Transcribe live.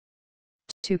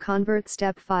To convert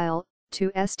step file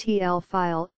to STL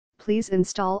file, please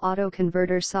install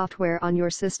Autoconverter software on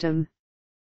your system.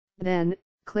 Then,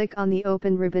 click on the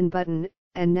Open Ribbon button,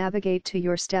 and navigate to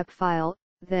your step file.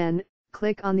 Then,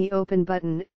 click on the Open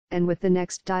button, and with the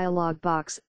next dialog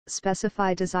box,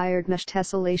 specify desired mesh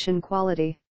tessellation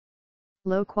quality.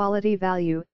 Low quality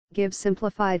value, give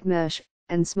simplified mesh,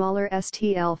 and smaller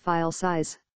STL file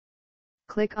size.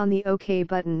 Click on the OK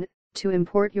button, to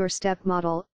import your step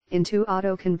model into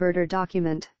Autoconverter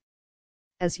document.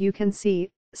 As you can see,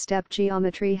 step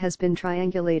geometry has been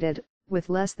triangulated, with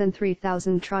less than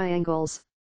 3000 triangles.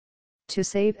 To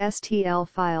save STL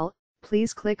file,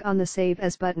 please click on the Save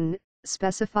As button,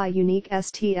 specify unique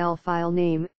STL file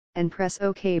name, and press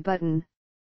OK button.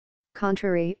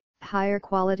 Contrary, higher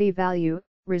quality value,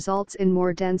 results in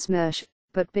more dense mesh,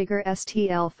 but bigger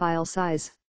STL file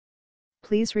size.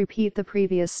 Please repeat the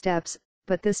previous steps,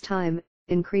 but this time,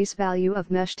 increase value of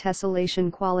mesh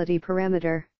tessellation quality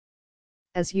parameter.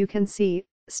 As you can see,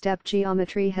 step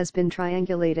geometry has been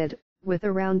triangulated, with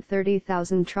around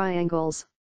 30,000 triangles.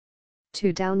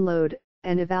 To download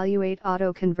and evaluate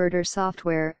Autoconverter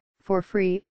software for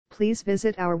free, please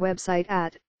visit our website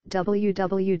at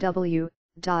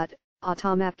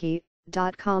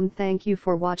www.automatki.com. Thank you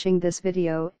for watching this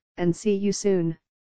video, and see you soon.